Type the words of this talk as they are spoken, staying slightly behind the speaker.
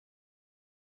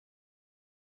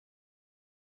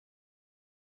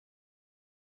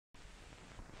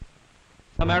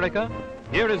America?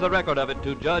 Here is the record of it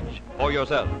to judge for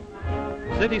yourself.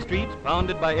 City streets,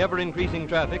 pounded by ever-increasing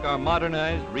traffic, are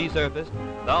modernized, resurfaced,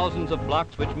 thousands of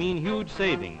blocks which mean huge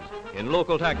savings in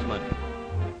local tax money.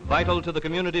 Vital to the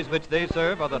communities which they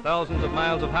serve are the thousands of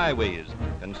miles of highways,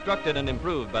 constructed and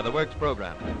improved by the Works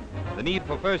program. The need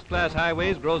for first-class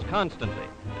highways grows constantly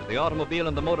as the automobile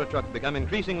and the motor truck become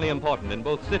increasingly important in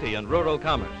both city and rural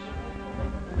commerce.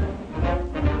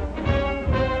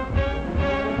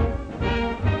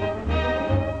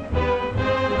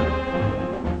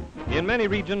 In many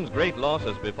regions, great loss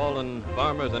has befallen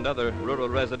farmers and other rural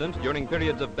residents during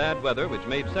periods of bad weather which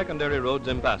made secondary roads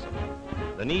impassable.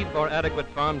 The need for adequate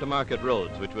farm-to-market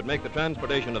roads, which would make the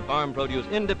transportation of farm produce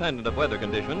independent of weather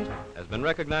conditions, has been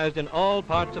recognized in all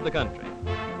parts of the country.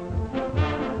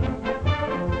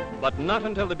 But not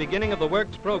until the beginning of the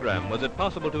Works program was it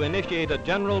possible to initiate a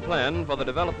general plan for the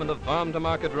development of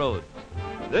farm-to-market roads.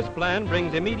 This plan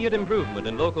brings immediate improvement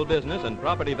in local business and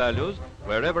property values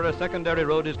wherever a secondary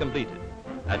road is completed.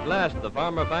 At last, the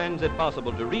farmer finds it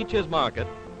possible to reach his market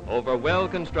over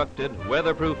well-constructed,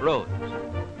 weatherproof roads.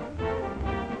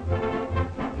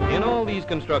 In all these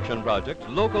construction projects,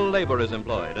 local labor is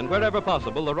employed, and wherever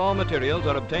possible, the raw materials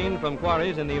are obtained from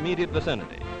quarries in the immediate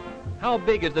vicinity. How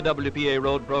big is the WPA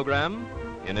road program?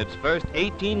 In its first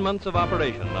 18 months of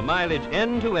operation, the mileage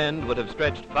end to end would have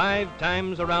stretched 5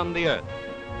 times around the earth.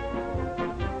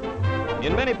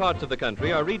 In many parts of the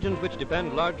country are regions which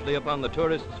depend largely upon the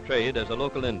tourist's trade as a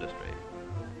local industry.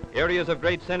 Areas of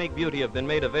great scenic beauty have been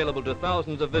made available to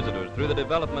thousands of visitors through the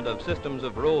development of systems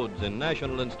of roads in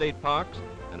national and state parks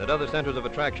and at other centers of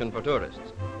attraction for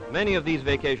tourists. Many of these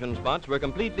vacation spots were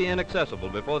completely inaccessible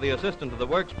before the assistance of the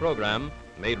Works program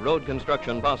made road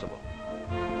construction possible.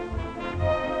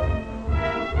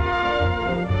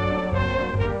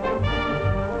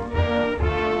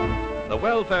 The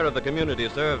welfare of the community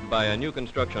served by a new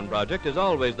construction project is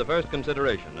always the first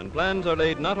consideration, and plans are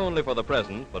laid not only for the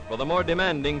present, but for the more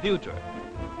demanding future.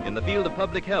 In the field of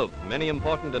public health, many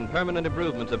important and permanent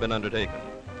improvements have been undertaken.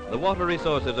 The water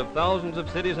resources of thousands of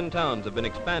cities and towns have been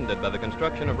expanded by the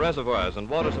construction of reservoirs and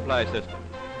water supply systems,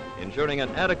 ensuring an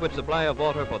adequate supply of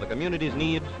water for the community's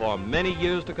needs for many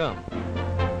years to come.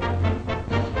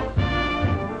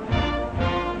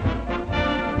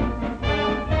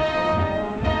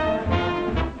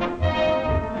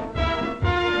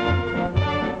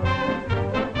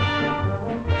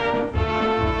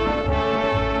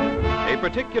 A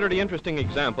particularly interesting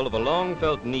example of a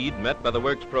long-felt need met by the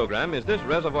Works program is this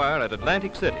reservoir at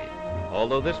Atlantic City.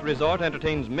 Although this resort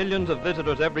entertains millions of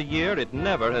visitors every year, it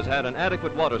never has had an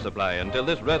adequate water supply until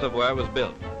this reservoir was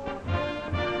built.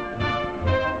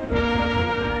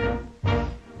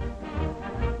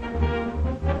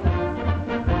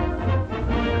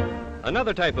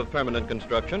 Another type of permanent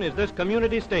construction is this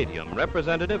community stadium,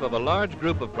 representative of a large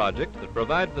group of projects that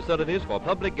provide facilities for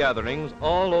public gatherings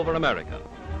all over America.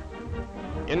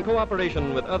 In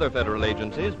cooperation with other federal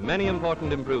agencies, many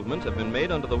important improvements have been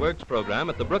made under the Works program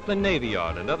at the Brooklyn Navy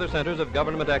Yard and other centers of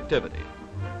government activity.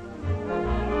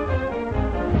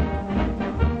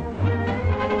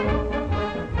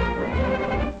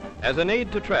 As an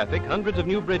aid to traffic, hundreds of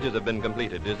new bridges have been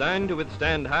completed, designed to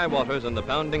withstand high waters and the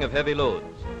pounding of heavy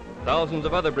loads. Thousands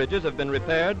of other bridges have been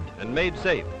repaired and made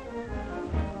safe.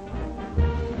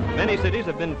 Many cities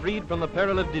have been freed from the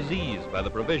peril of disease by the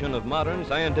provision of modern,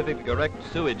 scientifically correct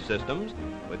sewage systems,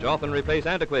 which often replace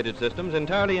antiquated systems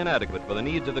entirely inadequate for the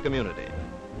needs of the community.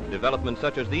 Developments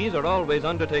such as these are always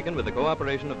undertaken with the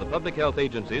cooperation of the public health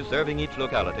agencies serving each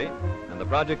locality, and the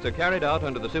projects are carried out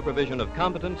under the supervision of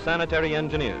competent sanitary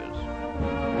engineers.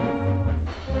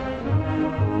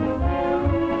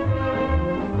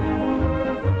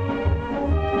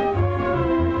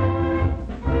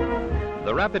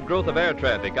 The rapid growth of air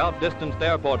traffic outdistanced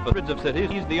airport for hundreds of cities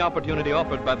seized the opportunity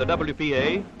offered by the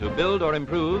WPA to build or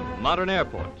improve modern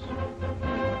airports.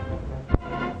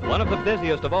 One of the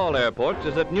busiest of all airports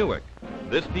is at Newark.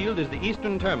 This field is the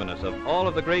eastern terminus of all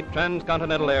of the great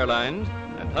transcontinental airlines,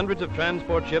 and hundreds of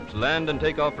transport ships land and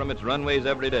take off from its runways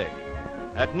every day.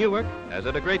 At Newark, as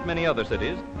at a great many other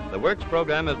cities, the Works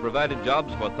program has provided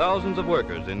jobs for thousands of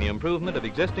workers in the improvement of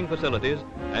existing facilities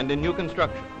and in new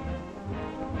construction.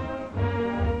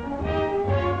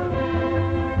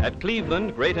 At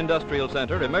Cleveland, great industrial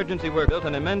center, emergency work built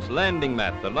an immense landing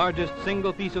mat, the largest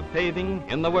single piece of paving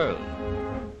in the world.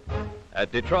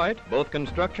 At Detroit, both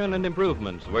construction and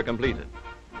improvements were completed.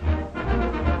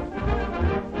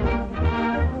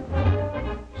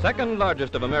 Second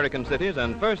largest of American cities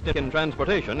and first in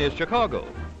transportation is Chicago,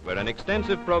 where an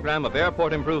extensive program of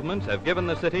airport improvements have given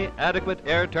the city adequate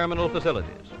air terminal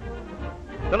facilities.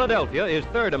 Philadelphia is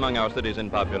third among our cities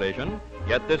in population,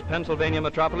 Yet this Pennsylvania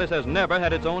metropolis has never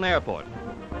had its own airport.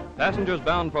 Passengers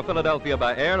bound for Philadelphia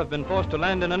by air have been forced to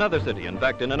land in another city, in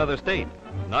fact, in another state.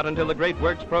 Not until the Great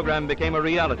Works program became a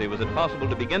reality was it possible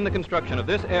to begin the construction of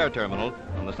this air terminal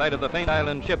on the site of the famed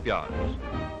island shipyards.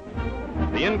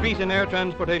 The increase in air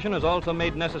transportation has also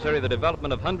made necessary the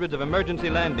development of hundreds of emergency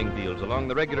landing fields along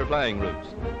the regular flying routes.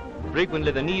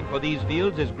 Frequently, the need for these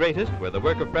fields is greatest where the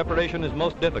work of preparation is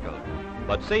most difficult.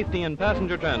 But safety in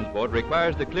passenger transport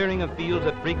requires the clearing of fields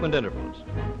at frequent intervals.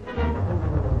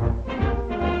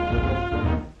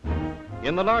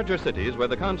 In the larger cities where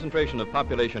the concentration of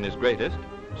population is greatest,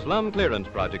 slum clearance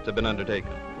projects have been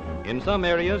undertaken. In some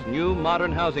areas, new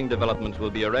modern housing developments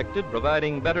will be erected,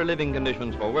 providing better living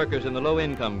conditions for workers in the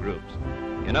low-income groups.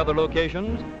 In other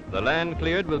locations, the land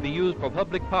cleared will be used for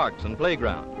public parks and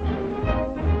playgrounds.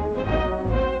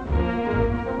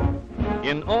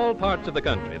 In all parts of the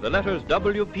country, the letters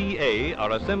WPA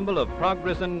are a symbol of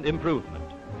progress and improvement.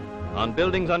 On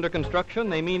buildings under construction,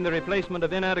 they mean the replacement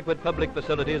of inadequate public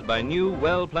facilities by new,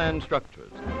 well-planned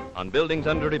structures. On buildings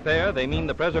under repair, they mean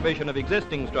the preservation of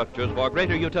existing structures for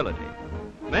greater utility.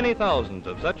 Many thousands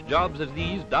of such jobs as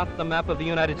these dot the map of the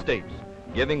United States,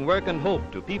 giving work and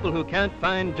hope to people who can't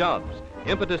find jobs,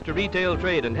 impetus to retail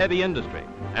trade and heavy industry,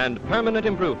 and permanent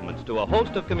improvements to a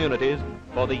host of communities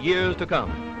for the years to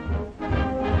come.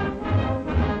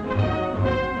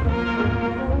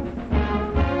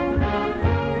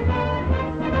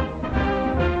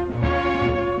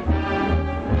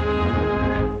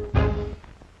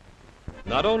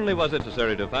 Not only was it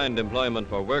necessary to find employment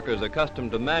for workers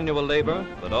accustomed to manual labor,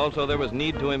 but also there was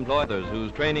need to employ others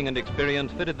whose training and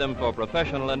experience fitted them for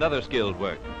professional and other skilled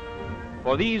work.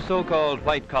 For these so-called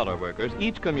white-collar workers,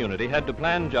 each community had to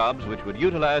plan jobs which would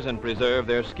utilize and preserve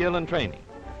their skill and training.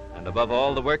 And above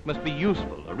all, the work must be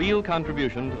useful, a real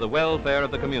contribution to the welfare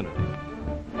of the community.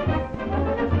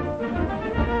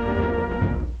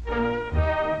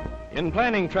 In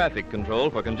planning traffic control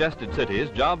for congested cities,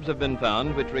 jobs have been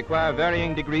found which require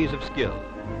varying degrees of skill.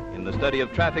 In the study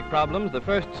of traffic problems, the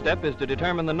first step is to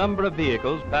determine the number of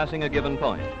vehicles passing a given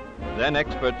point. Then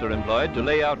experts are employed to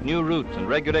lay out new routes and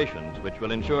regulations which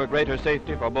will ensure greater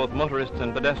safety for both motorists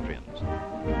and pedestrians.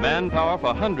 Manpower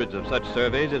for hundreds of such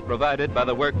surveys is provided by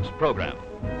the Works program.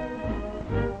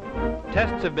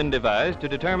 Tests have been devised to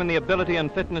determine the ability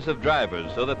and fitness of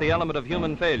drivers so that the element of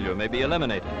human failure may be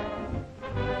eliminated.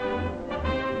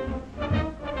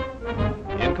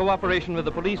 In cooperation with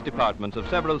the police departments of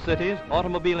several cities,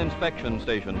 automobile inspection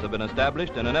stations have been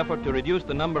established in an effort to reduce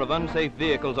the number of unsafe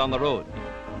vehicles on the road.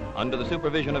 Under the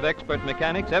supervision of expert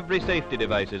mechanics, every safety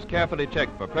device is carefully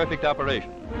checked for perfect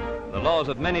operation. The laws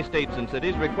of many states and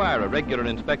cities require a regular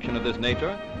inspection of this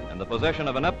nature, and the possession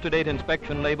of an up-to-date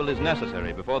inspection label is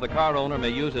necessary before the car owner may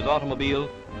use his automobile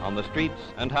on the streets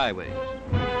and highways.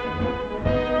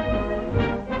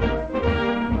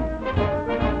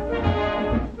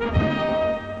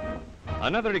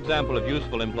 Another example of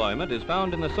useful employment is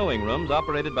found in the sewing rooms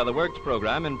operated by the Works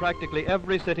program in practically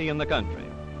every city in the country.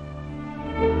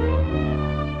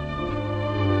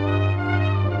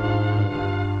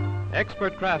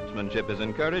 Expert craftsmanship is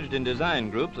encouraged in design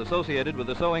groups associated with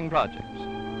the sewing projects.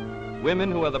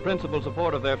 Women who are the principal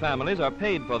support of their families are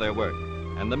paid for their work,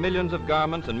 and the millions of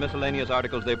garments and miscellaneous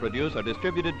articles they produce are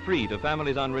distributed free to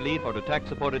families on relief or to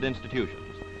tax-supported institutions.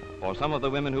 For some of the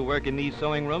women who work in these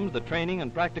sewing rooms, the training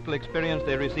and practical experience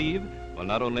they receive will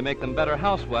not only make them better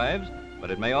housewives, but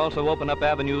it may also open up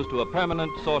avenues to a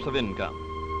permanent source of income.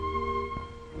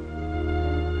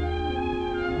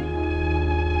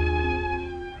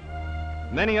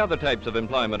 Many other types of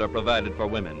employment are provided for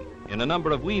women. In a number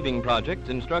of weaving projects,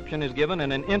 instruction is given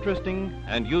in an interesting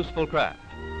and useful craft.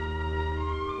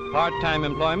 Part-time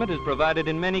employment is provided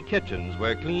in many kitchens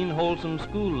where clean, wholesome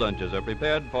school lunches are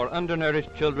prepared for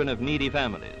undernourished children of needy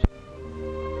families.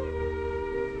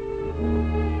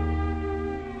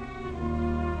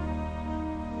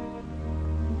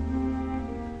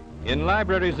 In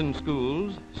libraries and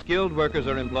schools, skilled workers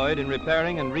are employed in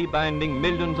repairing and rebinding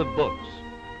millions of books.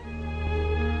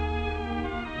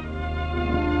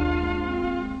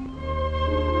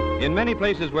 In many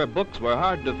places where books were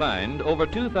hard to find, over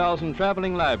 2,000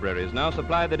 traveling libraries now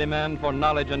supply the demand for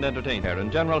knowledge and entertainment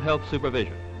and general health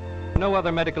supervision. No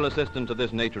other medical assistance of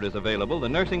this nature is available. The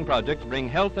nursing projects bring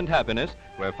health and happiness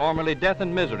where formerly death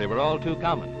and misery were all too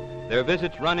common. Their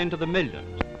visits run into the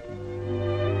millions.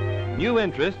 New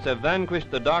interests have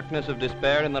vanquished the darkness of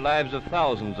despair in the lives of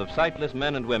thousands of sightless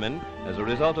men and women as a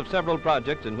result of several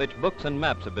projects in which books and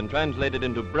maps have been translated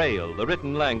into Braille, the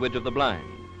written language of the blind.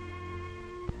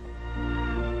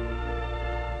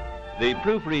 The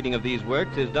proofreading of these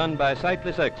works is done by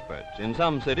sightless experts. In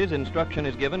some cities, instruction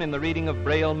is given in the reading of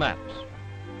Braille maps.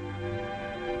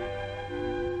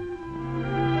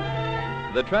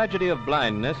 The tragedy of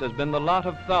blindness has been the lot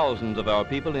of thousands of our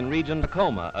people in regions where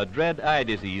coma, a dread eye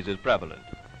disease, is prevalent.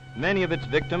 Many of its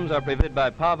victims are prevented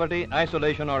by poverty,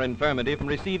 isolation, or infirmity from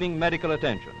receiving medical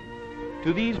attention.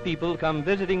 To these people come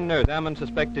visiting nurses to examine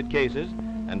suspected cases,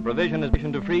 and provision is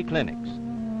given to free clinics.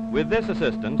 With this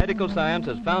assistance, medical science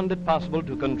has found it possible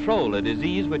to control a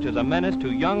disease which is a menace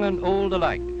to young and old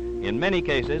alike, in many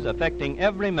cases affecting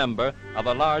every member of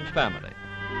a large family.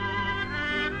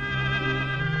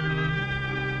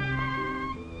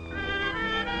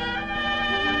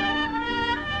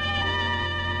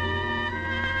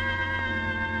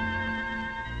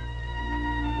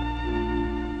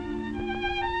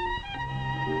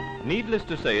 Needless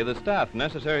to say, the staff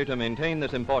necessary to maintain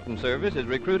this important service is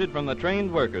recruited from the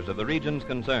trained workers of the regions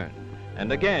concerned.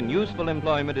 And again, useful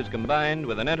employment is combined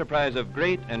with an enterprise of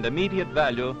great and immediate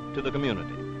value to the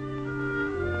community.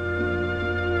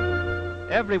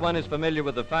 Everyone is familiar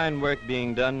with the fine work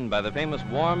being done by the famous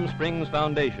Warm Springs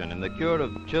Foundation in the cure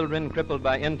of children crippled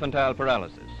by infantile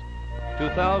paralysis.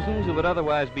 To thousands who would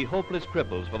otherwise be hopeless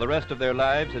cripples for the rest of their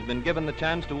lives has been given the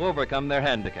chance to overcome their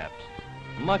handicaps.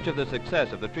 Much of the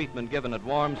success of the treatment given at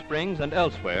Warm Springs and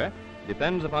elsewhere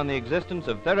depends upon the existence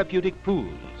of therapeutic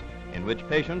pools in which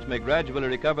patients may gradually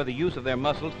recover the use of their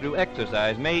muscles through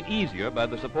exercise made easier by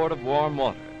the support of warm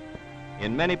water.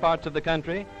 In many parts of the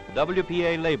country,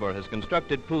 WPA labor has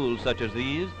constructed pools such as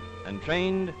these, and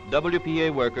trained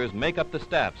WPA workers make up the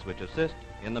staffs which assist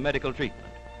in the medical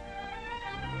treatment.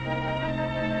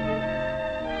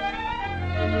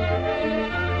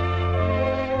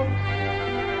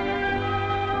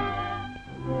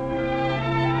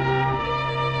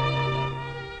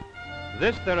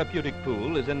 This therapeutic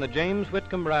pool is in the James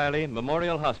Whitcomb Riley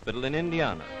Memorial Hospital in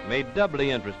Indiana, made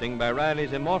doubly interesting by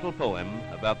Riley's immortal poem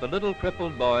about the little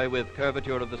crippled boy with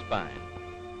curvature of the spine.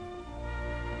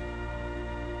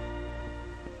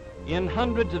 In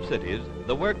hundreds of cities,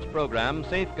 the Works program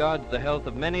safeguards the health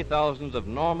of many thousands of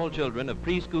normal children of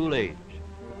preschool age.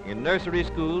 In nursery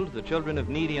schools, the children of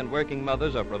needy and working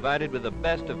mothers are provided with the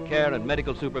best of care and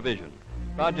medical supervision.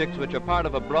 Projects which are part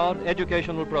of a broad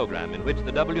educational program in which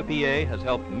the WPA has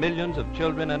helped millions of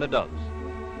children and adults.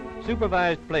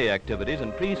 Supervised play activities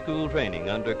and preschool training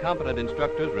under competent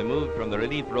instructors removed from the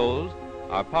relief roles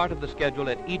are part of the schedule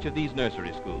at each of these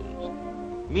nursery schools.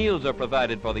 Meals are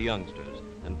provided for the youngsters,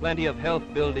 and plenty of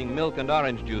health-building milk and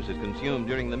orange juice is consumed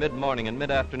during the mid-morning and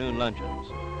mid-afternoon luncheons.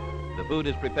 The food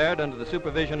is prepared under the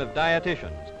supervision of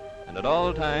dietitians, and at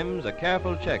all times a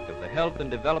careful check of the health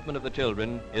and development of the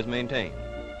children is maintained.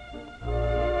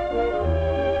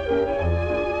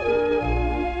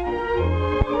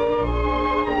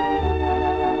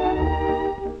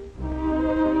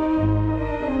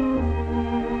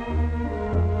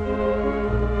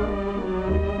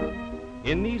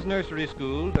 In these nursery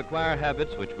schools, acquire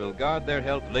habits which will guard their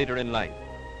health later in life.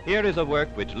 Here is a work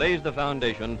which lays the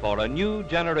foundation for a new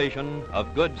generation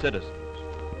of good citizens.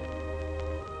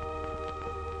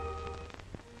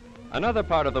 Another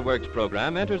part of the Works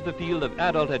program enters the field of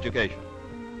adult education,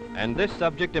 and this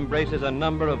subject embraces a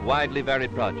number of widely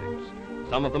varied projects.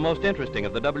 Some of the most interesting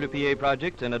of the WPA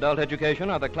projects in adult education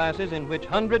are the classes in which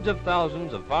hundreds of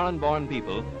thousands of foreign-born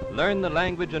people learn the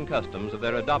language and customs of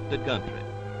their adopted country.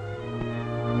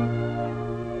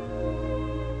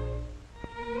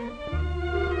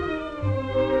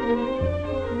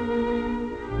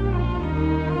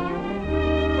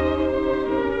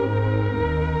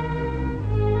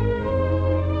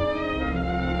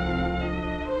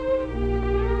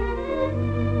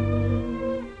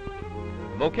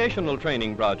 Vocational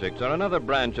training projects are another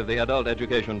branch of the adult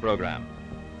education program.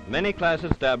 Many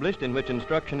classes established in which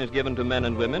instruction is given to men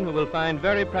and women who will find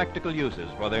very practical uses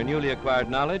for their newly acquired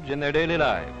knowledge in their daily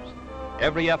lives.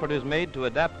 Every effort is made to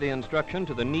adapt the instruction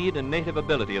to the need and native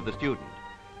ability of the student.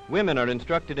 Women are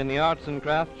instructed in the arts and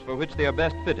crafts for which they are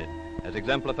best fitted, as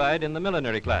exemplified in the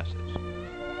millinery classes.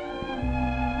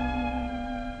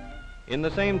 In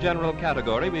the same general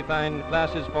category, we find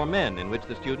classes for men in which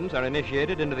the students are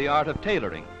initiated into the art of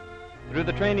tailoring. Through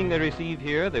the training they receive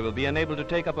here, they will be enabled to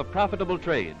take up a profitable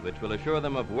trade which will assure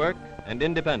them of work and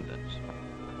independence.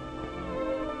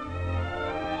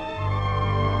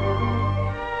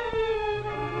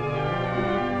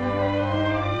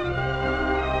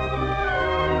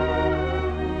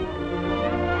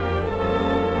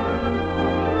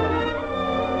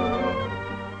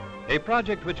 A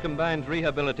project which combines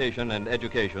rehabilitation and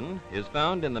education is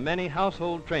found in the many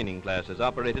household training classes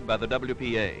operated by the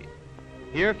WPA.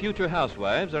 Here, future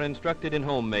housewives are instructed in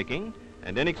homemaking,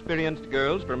 and inexperienced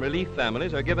girls from relief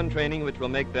families are given training which will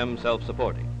make them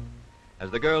self-supporting.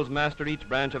 As the girls master each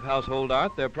branch of household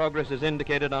art, their progress is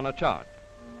indicated on a chart.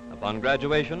 Upon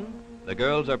graduation, the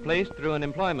girls are placed through an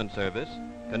employment service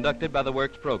conducted by the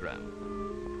Works program.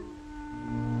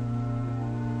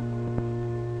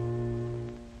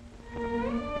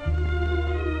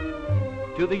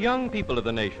 To the young people of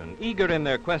the nation, eager in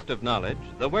their quest of knowledge,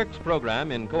 the Works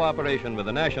program, in cooperation with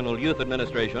the National Youth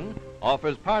Administration,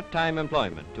 offers part-time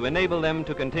employment to enable them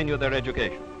to continue their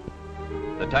education.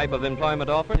 The type of employment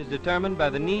offered is determined by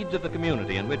the needs of the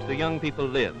community in which the young people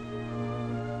live.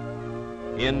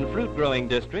 In fruit-growing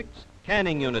districts,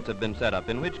 canning units have been set up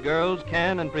in which girls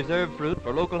can and preserve fruit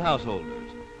for local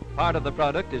householders. Part of the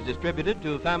product is distributed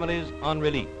to families on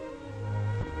relief.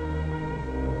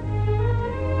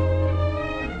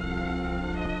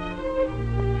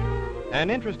 An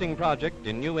interesting project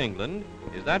in New England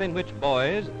is that in which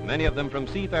boys, many of them from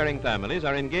seafaring families,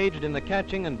 are engaged in the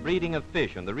catching and breeding of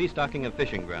fish and the restocking of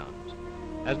fishing grounds.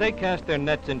 As they cast their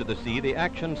nets into the sea, the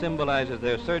action symbolizes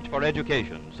their search for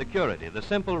education, security, the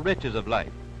simple riches of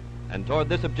life. And toward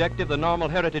this objective, the normal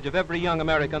heritage of every young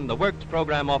American, the Works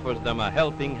program offers them a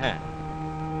helping hand.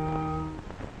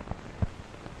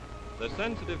 The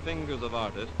sensitive fingers of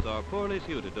artists are poorly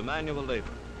suited to manual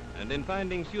labor. And in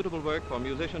finding suitable work for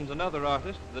musicians and other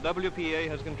artists, the WPA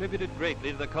has contributed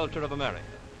greatly to the culture of America.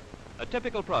 A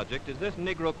typical project is this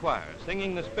Negro choir,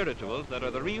 singing the spirituals that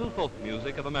are the real folk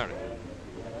music of America.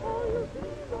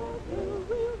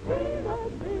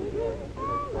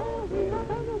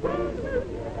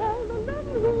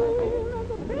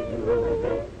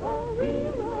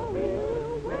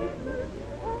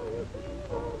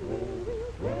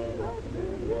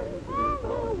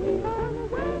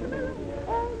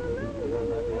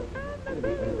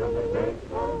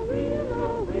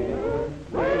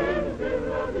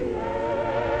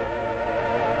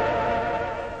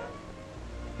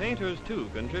 Painters, too,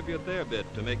 contribute their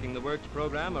bit to making the Works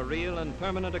program a real and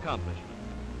permanent accomplishment.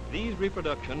 These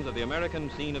reproductions of the American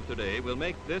scene of today will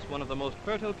make this one of the most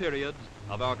fertile periods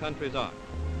of our country's art.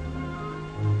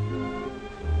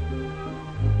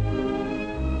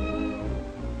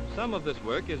 Some of this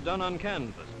work is done on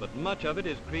canvas, but much of it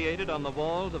is created on the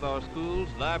walls of our schools,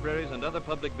 libraries, and other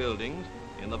public buildings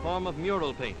in the form of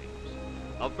mural paintings.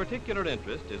 Of particular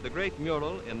interest is the great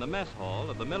mural in the mess hall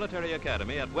of the Military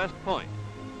Academy at West Point,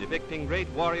 depicting great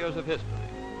warriors of history.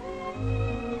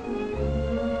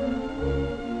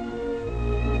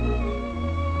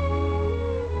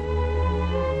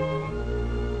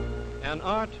 An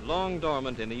art long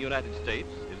dormant in the United States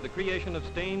is the creation of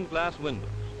stained glass windows.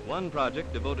 One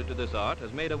project devoted to this art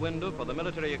has made a window for the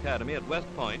Military Academy at West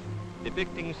Point,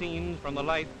 depicting scenes from the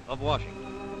life of Washington.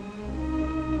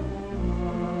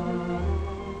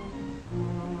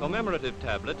 Commemorative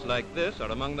tablets like this are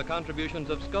among the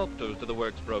contributions of sculptors to the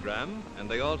Works program, and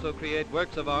they also create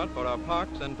works of art for our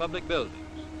parks and public buildings.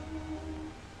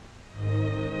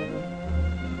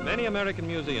 Many American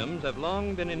museums have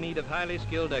long been in need of highly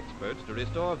skilled experts to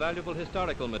restore valuable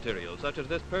historical material, such as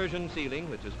this Persian ceiling,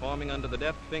 which is forming under the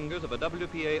deft fingers of a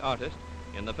WPA artist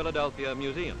in the Philadelphia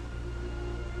Museum.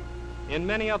 In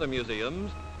many other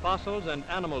museums, fossils and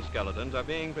animal skeletons are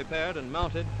being prepared and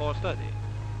mounted for study.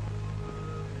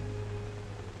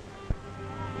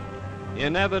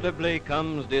 Inevitably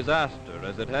comes disaster,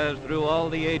 as it has through all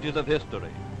the ages of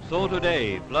history. So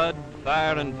today, flood,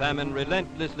 fire, and famine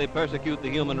relentlessly persecute the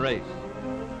human race.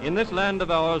 In this land of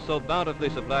ours, so bountifully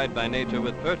supplied by nature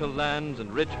with fertile lands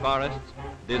and rich forests,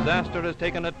 disaster has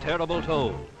taken a terrible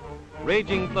toll.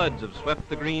 Raging floods have swept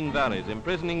the green valleys,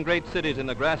 imprisoning great cities in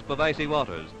the grasp of icy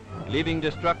waters, leaving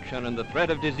destruction and the threat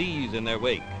of disease in their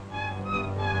wake.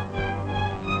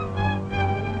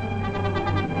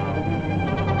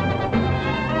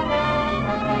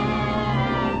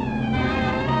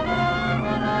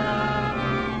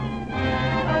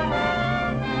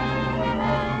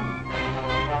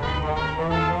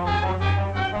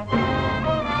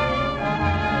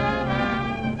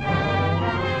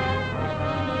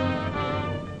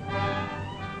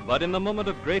 But in the moment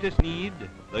of greatest need,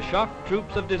 the shock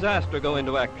troops of disaster go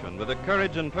into action with a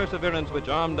courage and perseverance which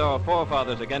armed our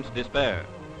forefathers against despair.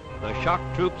 The shock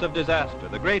troops of disaster,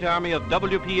 the great army of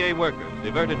WPA workers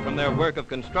diverted from their work of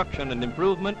construction and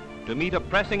improvement to meet a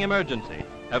pressing emergency,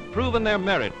 have proven their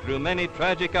merit through many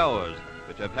tragic hours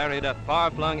which have harried at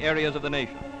far-flung areas of the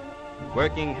nation.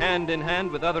 Working hand in hand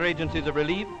with other agencies of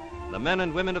relief, the men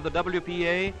and women of the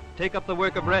WPA take up the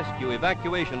work of rescue,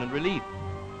 evacuation, and relief.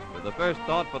 The first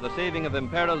thought for the saving of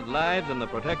imperiled lives and the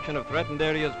protection of threatened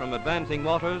areas from advancing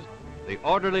waters, the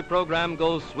orderly program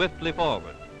goes swiftly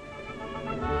forward.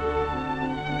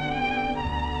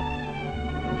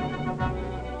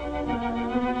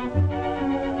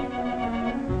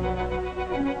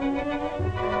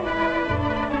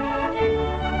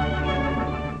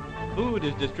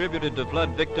 distributed to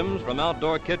flood victims from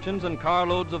outdoor kitchens and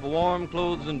carloads of warm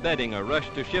clothes and bedding are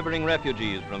rushed to shivering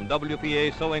refugees from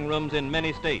WPA sewing rooms in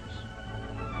many states.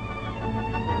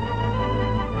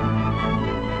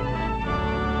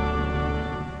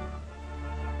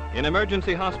 In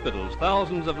emergency hospitals,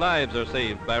 thousands of lives are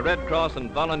saved by Red Cross and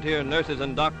volunteer nurses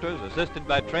and doctors assisted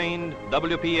by trained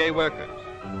WPA workers.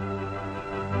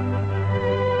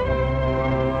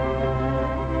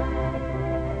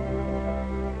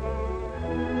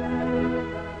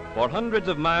 For hundreds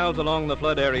of miles along the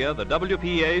flood area, the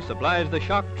WPA supplies the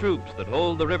shock troops that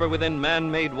hold the river within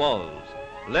man-made walls.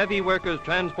 Levee workers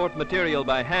transport material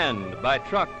by hand, by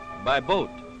truck, by boat.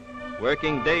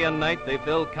 Working day and night, they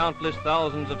fill countless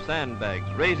thousands of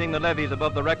sandbags, raising the levees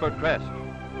above the record crest.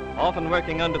 Often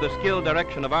working under the skilled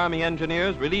direction of Army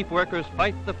engineers, relief workers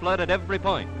fight the flood at every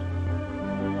point.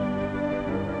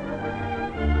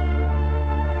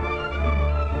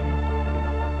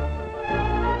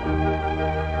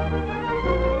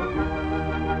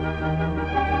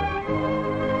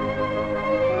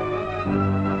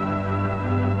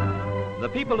 The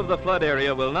people of the flood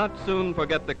area will not soon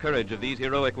forget the courage of these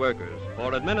heroic workers,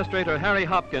 for Administrator Harry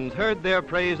Hopkins heard their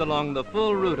praise along the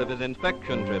full route of his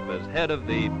inspection trip as head of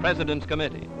the President's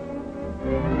Committee.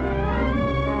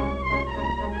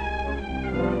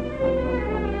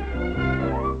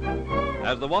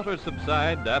 As the waters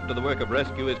subside after the work of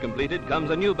rescue is completed, comes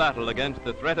a new battle against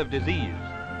the threat of disease.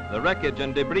 The wreckage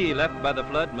and debris left by the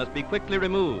flood must be quickly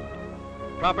removed.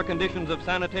 Proper conditions of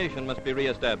sanitation must be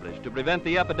reestablished to prevent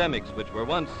the epidemics which were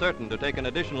once certain to take an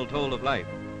additional toll of life.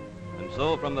 And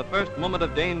so, from the first moment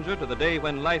of danger to the day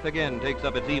when life again takes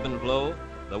up its even flow,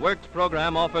 the Works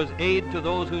program offers aid to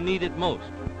those who need it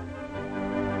most.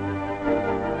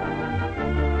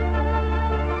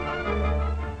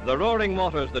 The roaring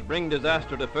waters that bring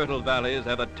disaster to fertile valleys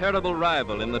have a terrible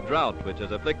rival in the drought which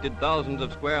has afflicted thousands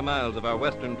of square miles of our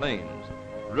western plains.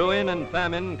 Ruin and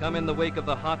famine come in the wake of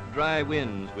the hot, dry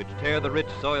winds which tear the rich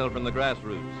soil from the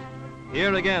grassroots.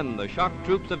 Here again, the shock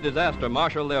troops of disaster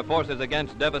marshal their forces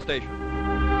against devastation.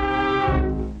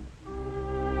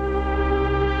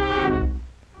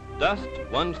 Dust,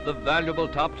 once the valuable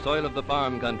topsoil of the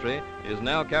farm country, is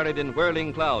now carried in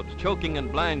whirling clouds, choking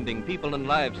and blinding people and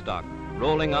livestock,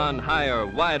 rolling on higher,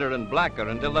 wider, and blacker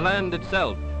until the land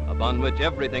itself, upon which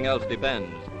everything else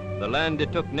depends, the land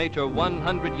it took nature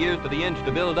 100 years to the inch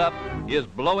to build up, is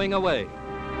blowing away.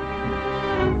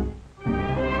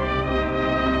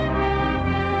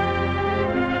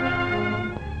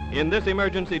 In this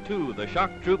emergency, too, the shock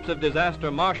troops of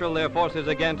disaster marshal their forces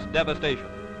against devastation.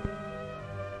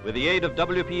 With the aid of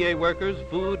WPA workers,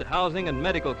 food, housing, and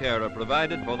medical care are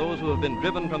provided for those who have been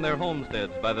driven from their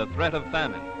homesteads by the threat of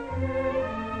famine.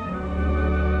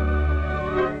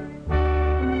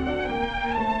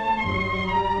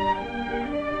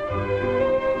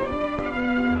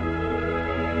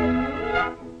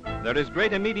 There is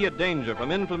great immediate danger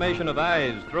from inflammation of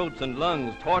eyes, throats, and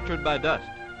lungs tortured by dust.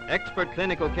 Expert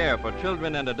clinical care for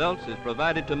children and adults is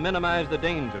provided to minimize the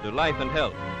danger to life and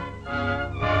health.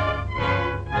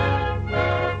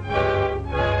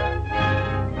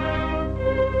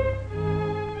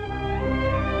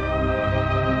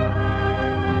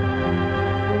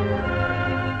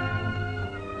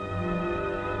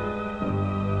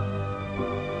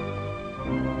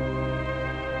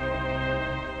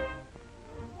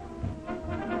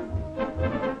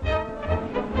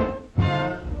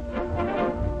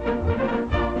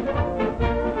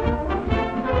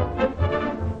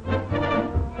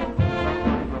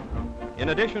 In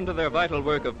addition to their vital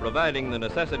work of providing the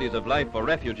necessities of life for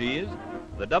refugees,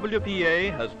 the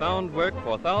WPA has found work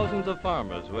for thousands of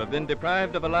farmers who have been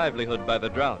deprived of a livelihood by the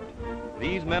drought.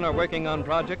 These men are working on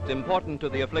projects important to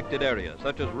the afflicted area,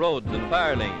 such as roads and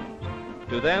fire lanes.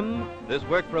 To them, this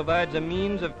work provides a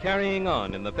means of carrying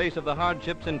on in the face of the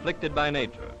hardships inflicted by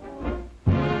nature.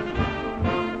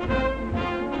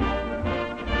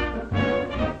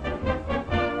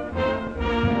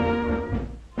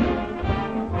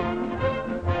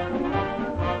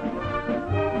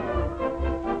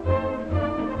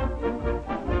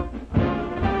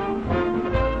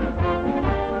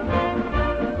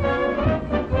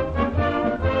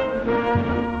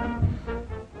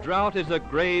 Drought is a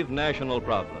grave national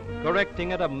problem,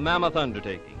 correcting it a mammoth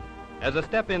undertaking. As a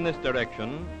step in this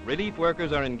direction, relief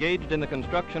workers are engaged in the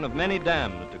construction of many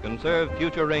dams to conserve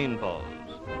future rainfalls.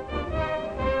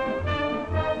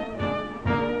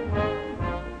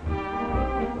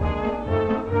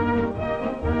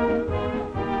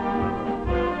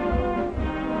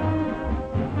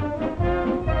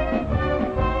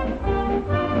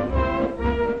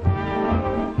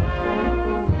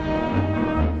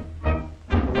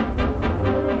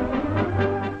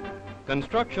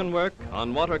 Construction work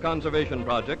on water conservation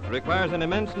projects requires an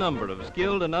immense number of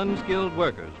skilled and unskilled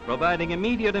workers, providing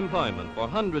immediate employment for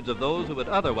hundreds of those who would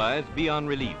otherwise be on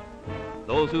relief.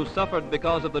 Those who suffered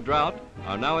because of the drought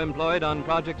are now employed on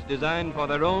projects designed for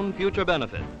their own future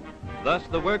benefit. Thus,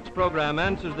 the Works program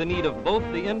answers the need of both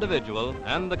the individual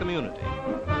and the community.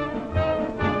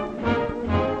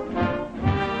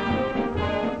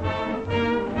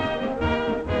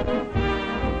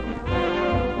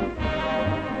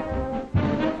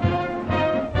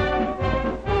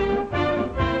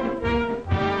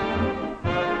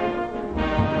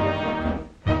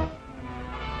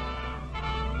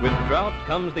 With drought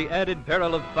comes the added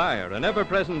peril of fire, an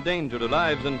ever-present danger to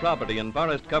lives and property in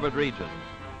forest-covered regions.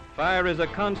 Fire is a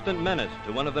constant menace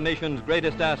to one of the nation's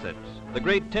greatest assets, the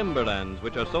great timberlands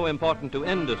which are so important to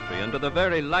industry and to the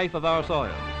very life of our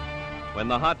soil. When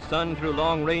the hot sun through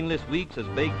long rainless weeks has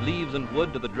baked leaves and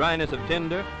wood to the dryness of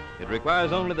tinder, it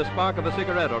requires only the spark of a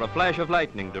cigarette or a flash of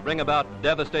lightning to bring about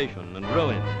devastation and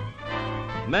ruin.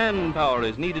 Manpower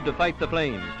is needed to fight the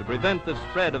flames, to prevent the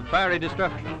spread of fiery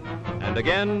destruction. And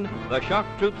again, the shock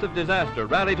troops of disaster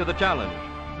rally to the challenge,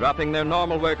 dropping their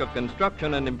normal work of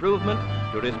construction and improvement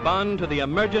to respond to the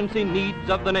emergency needs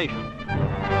of the nation.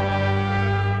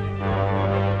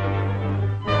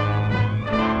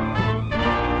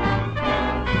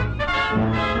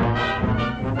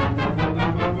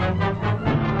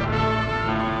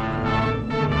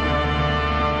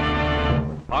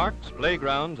 Parks,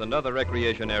 playgrounds, and other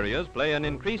recreation areas play an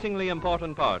increasingly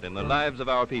important part in the lives of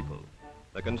our people.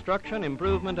 The construction,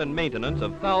 improvement, and maintenance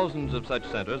of thousands of such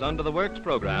centers under the Works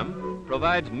program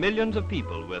provides millions of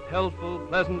people with healthful,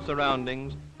 pleasant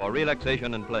surroundings for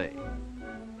relaxation and play.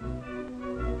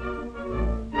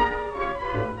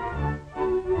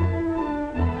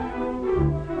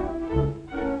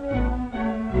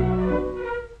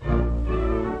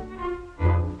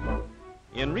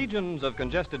 In regions of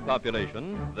congested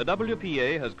population, the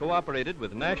WPA has cooperated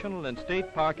with national and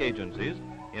state park agencies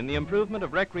in the improvement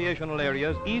of recreational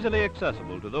areas easily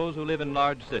accessible to those who live in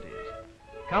large cities.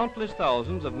 Countless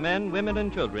thousands of men, women,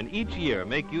 and children each year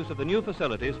make use of the new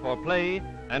facilities for play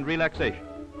and relaxation.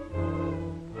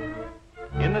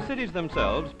 In the cities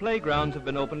themselves, playgrounds have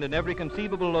been opened in every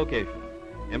conceivable location.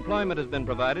 Employment has been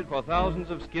provided for thousands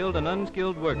of skilled and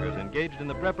unskilled workers engaged in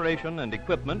the preparation and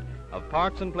equipment of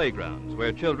parks and playgrounds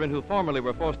where children who formerly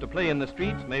were forced to play in the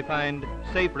streets may find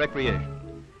safe recreation.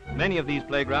 Many of these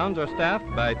playgrounds are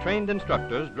staffed by trained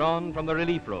instructors drawn from the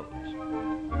relief roads.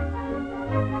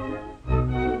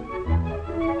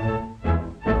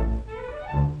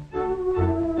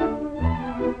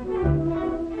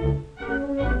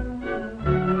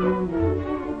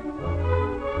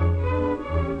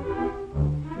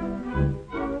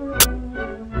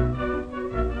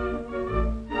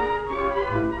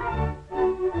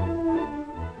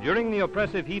 During the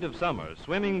oppressive heat of summer,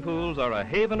 swimming pools are a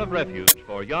haven of refuge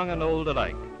for young and old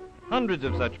alike. Hundreds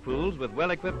of such pools with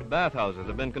well-equipped bathhouses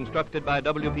have been constructed by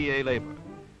WPA labor.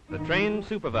 The trained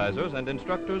supervisors and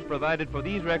instructors provided for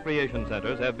these recreation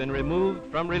centers have been removed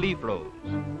from relief roads.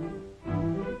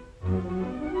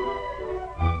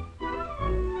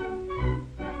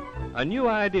 A new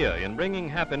idea in bringing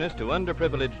happiness to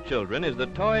underprivileged children is the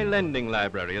toy lending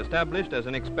library established as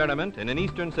an experiment in an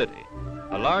eastern city.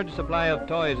 A large supply of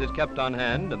toys is kept on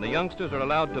hand, and the youngsters are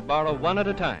allowed to borrow one at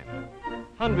a time.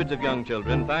 Hundreds of young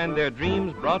children find their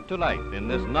dreams brought to life in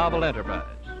this novel enterprise.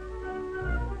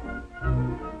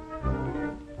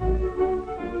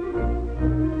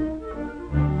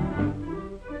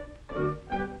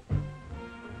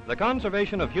 The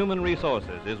conservation of human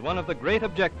resources is one of the great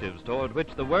objectives toward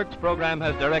which the Works program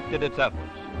has directed its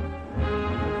efforts.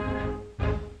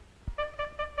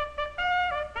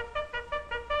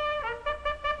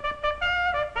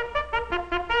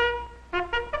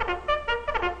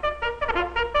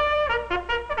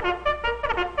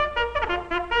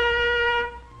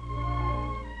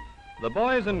 The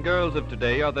boys and girls of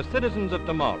today are the citizens of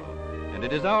tomorrow, and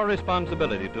it is our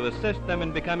responsibility to assist them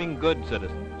in becoming good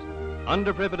citizens.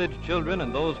 Underprivileged children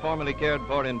and those formerly cared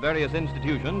for in various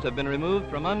institutions have been removed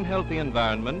from unhealthy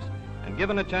environments and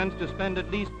given a chance to spend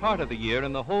at least part of the year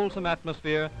in the wholesome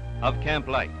atmosphere of camp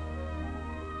life.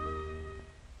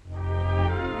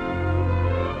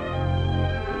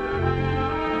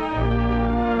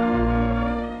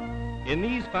 In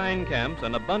these fine camps,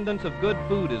 an abundance of good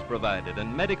food is provided,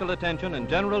 and medical attention and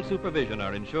general supervision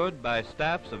are ensured by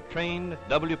staffs of trained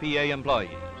WPA employees.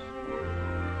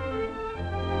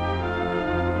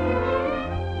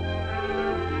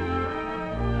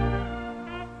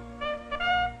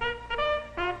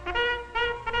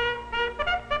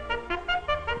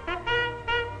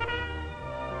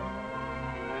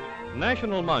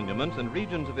 national monuments and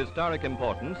regions of historic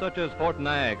importance, such as Fort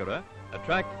Niagara,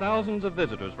 attract thousands of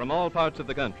visitors from all parts of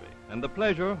the country, and the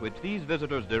pleasure which these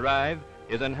visitors derive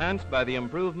is enhanced by the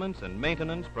improvements and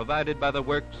maintenance provided by the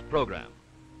Works program.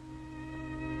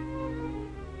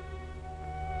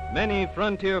 Many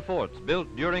frontier forts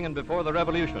built during and before the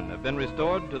Revolution have been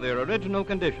restored to their original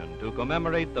condition to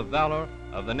commemorate the valor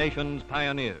of the nation's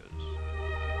pioneers.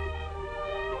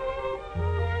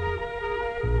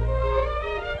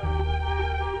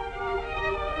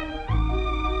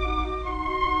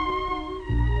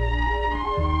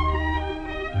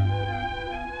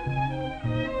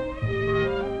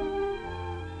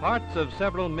 Parts of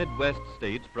several Midwest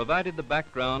states provided the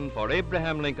background for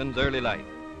Abraham Lincoln's early life.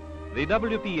 The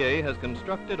WPA has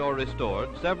constructed or restored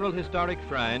several historic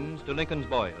shrines to Lincoln's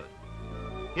boyhood.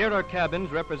 Here are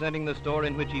cabins representing the store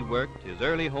in which he worked, his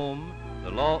early home,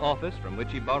 the law office from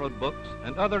which he borrowed books,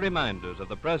 and other reminders of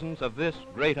the presence of this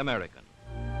great American.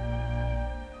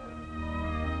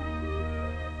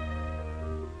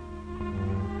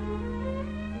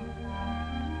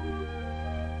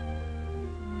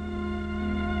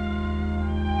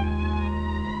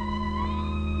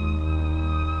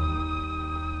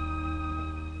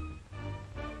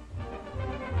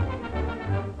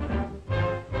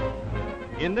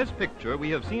 In this picture, we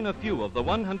have seen a few of the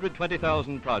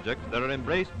 120,000 projects that are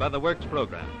embraced by the Works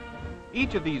program.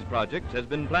 Each of these projects has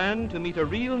been planned to meet a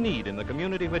real need in the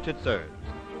community which it serves,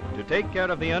 to take care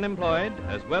of the unemployed,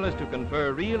 as well as to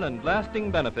confer real and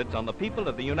lasting benefits on the people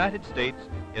of the United States,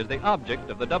 is the object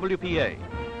of the WPA.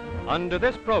 Under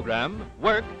this program,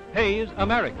 work pays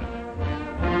America.